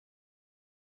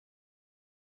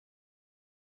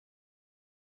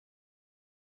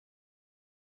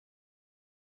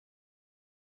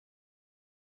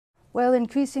Well,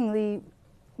 increasingly,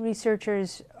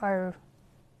 researchers are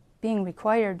being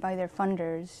required by their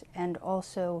funders and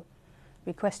also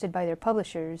requested by their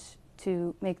publishers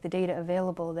to make the data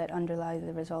available that underlie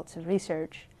the results of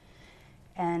research.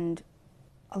 And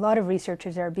a lot of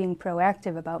researchers are being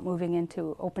proactive about moving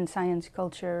into open science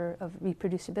culture of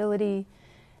reproducibility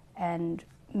and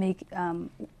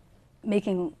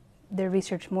making their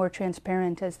research more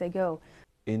transparent as they go.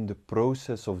 In the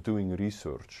process of doing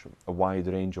research, a wide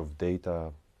range of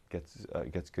data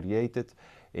gets created.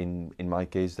 In my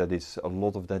case, that is a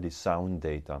lot of that is sound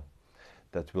data.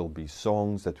 That will be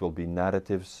songs, that will be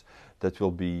narratives, that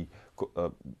will be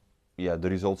the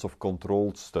results of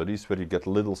controlled studies where you get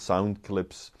little sound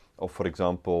clips of, for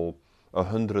example,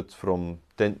 100 from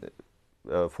 10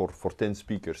 for 10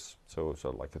 speakers, so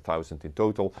like 1,000 in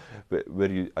total,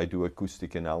 where I do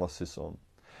acoustic analysis on.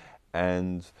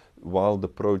 And while the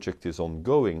project is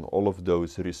ongoing, all of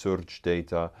those research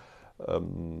data,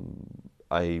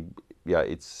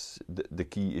 it's the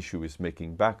key issue is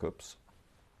making backups.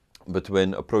 But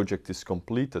when a project is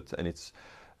completed and it's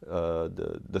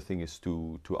the thing is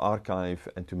to archive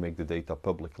and to make the data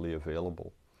publicly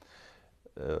available.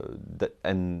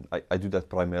 And I do that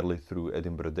primarily through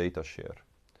Edinburgh DataShare,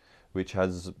 which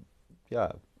has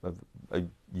a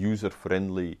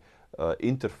user-friendly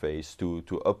interface to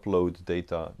upload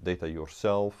data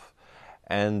yourself,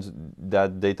 and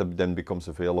that data then becomes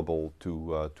available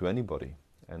to anybody.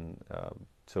 And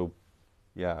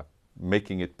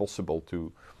making it possible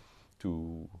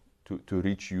to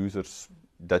reach users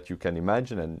that you can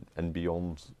imagine and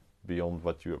beyond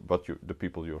the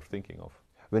people you're thinking of.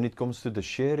 When it comes to the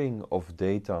sharing of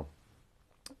data,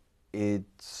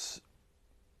 it's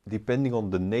depending on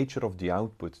the nature of the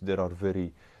output. There are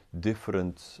very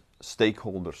different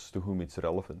stakeholders to whom it's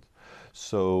relevant.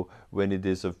 So when it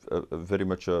is very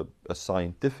much a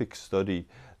scientific study,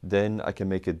 then I can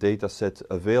make a data set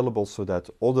available so that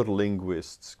other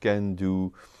linguists can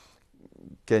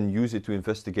use it to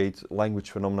investigate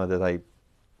language phenomena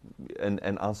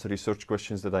and answer research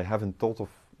questions that I haven't thought of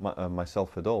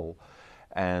myself at all.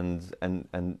 And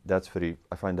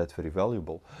I find that very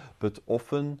valuable. But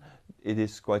often it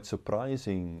is quite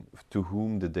surprising to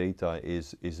whom the data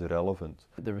is relevant.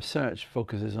 The research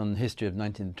focuses on the history of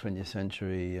 19th and 20th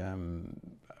century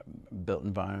built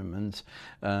environments,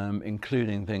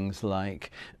 including things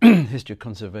like history of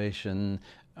conservation,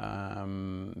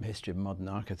 history of modern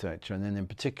architecture, and then in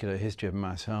particular history of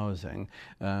mass housing,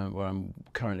 where I'm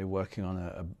currently working on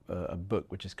a book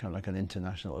which is kind of like an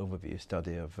international overview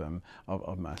study of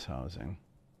mass housing.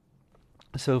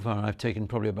 So far, I've taken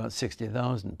probably about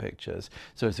 60,000 pictures.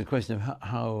 So it's a question of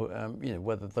how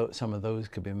whether some of those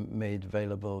could be made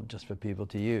available just for people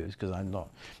to use. Because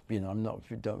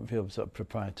don't feel sort of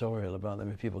proprietorial about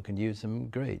them. If people can use them,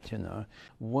 great.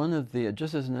 One of the,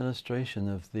 just as an illustration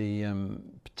of the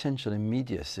potential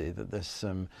immediacy that this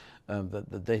that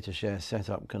the DataShare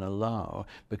setup can allow,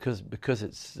 because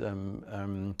it's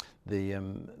the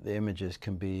images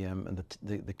can be and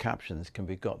the captions can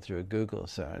be got through a Google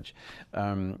search,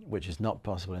 which is not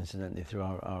possible incidentally through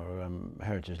our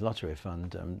Heritage Lottery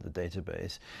Fund, the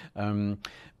database.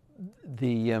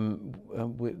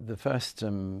 The first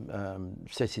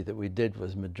city that we did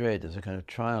was Madrid as a kind of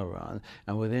trial run,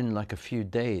 and within like a few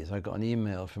days I got an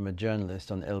email from a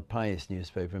journalist on El País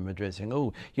newspaper in Madrid saying,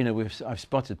 oh, I've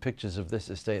spotted pictures of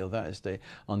this estate or that estate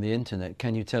on the internet.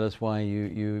 Can you tell us why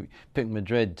you picked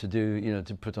Madrid to do,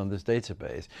 to put on this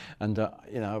database? And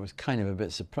I was kind of a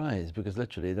bit surprised, because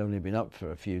literally it'd only been up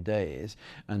for a few days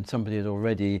and somebody had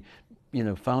already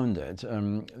found it,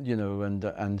 and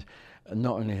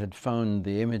not only had found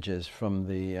the images from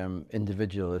the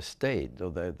individual estate,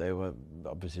 although they were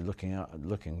obviously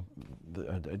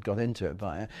had got into it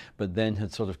via, but then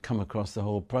had sort of come across the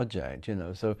whole project,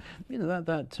 So,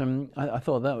 I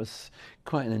thought that was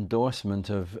quite an endorsement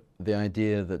of the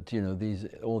idea that,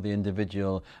 all the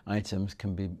individual items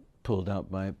can be pulled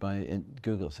out by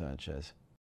Google searches.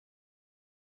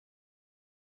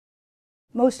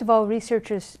 Most of all,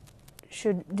 researchers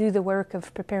should do the work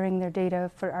of preparing their data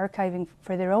for archiving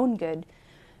for their own good,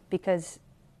 because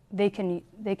they can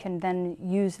then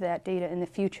use that data in the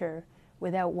future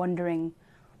without wondering,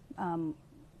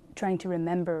 trying to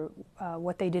remember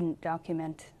what they didn't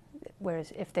document.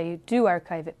 Whereas if they do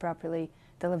archive it properly,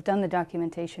 they'll have done the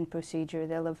documentation procedure,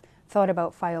 they'll have thought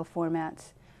about file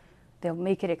formats, they'll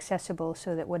make it accessible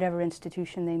so that whatever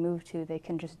institution they move to, they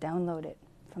can just download it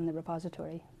from the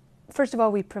repository. First of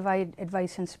all, we provide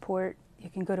advice and support. You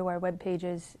can go to our web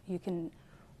pages, you can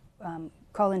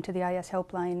call into the IS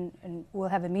helpline, and we'll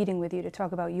have a meeting with you to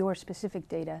talk about your specific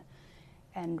data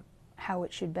and how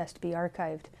it should best be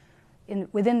archived.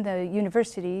 within the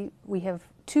university, we have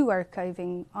two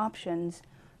archiving options.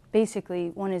 Basically,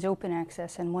 one is open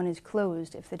access and one is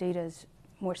closed if the data is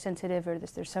more sensitive or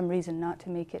there's some reason not to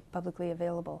make it publicly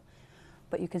available.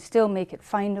 But you can still make it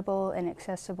findable and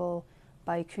accessible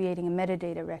by creating a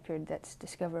metadata record that's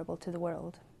discoverable to the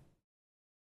world.